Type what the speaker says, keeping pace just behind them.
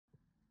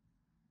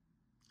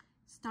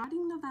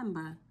Starting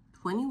November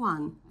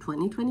 21,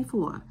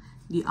 2024,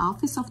 the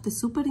Office of the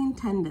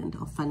Superintendent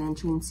of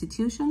Financial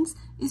Institutions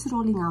is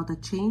rolling out a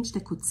change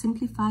that could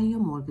simplify your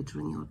mortgage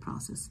renewal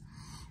process.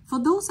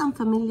 For those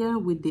unfamiliar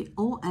with the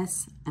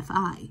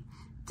OSFI,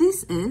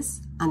 this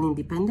is an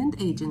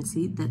independent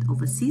agency that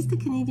oversees the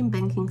Canadian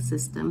banking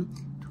system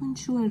to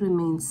ensure it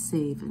remains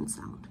safe and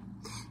sound.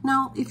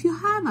 Now, if you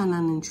have an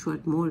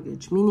uninsured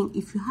mortgage, meaning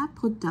if you have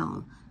put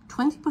down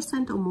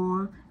 20% or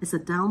more as a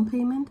down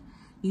payment,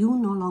 you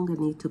no longer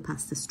need to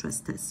pass the stress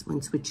test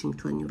when switching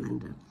to a new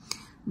lender.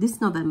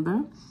 This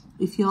November,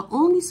 if you're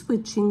only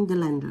switching the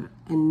lender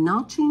and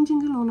not changing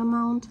the loan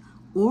amount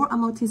or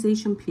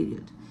amortization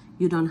period,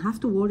 you don't have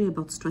to worry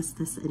about stress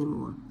tests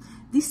anymore.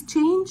 This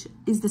change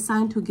is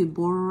designed to give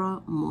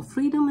borrower more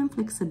freedom and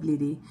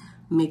flexibility,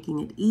 making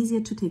it easier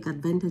to take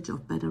advantage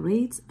of better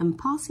rates and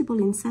possible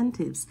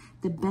incentives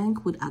the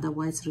bank would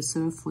otherwise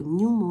reserve for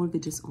new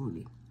mortgages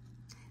only.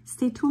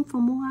 Stay tuned for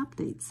more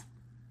updates.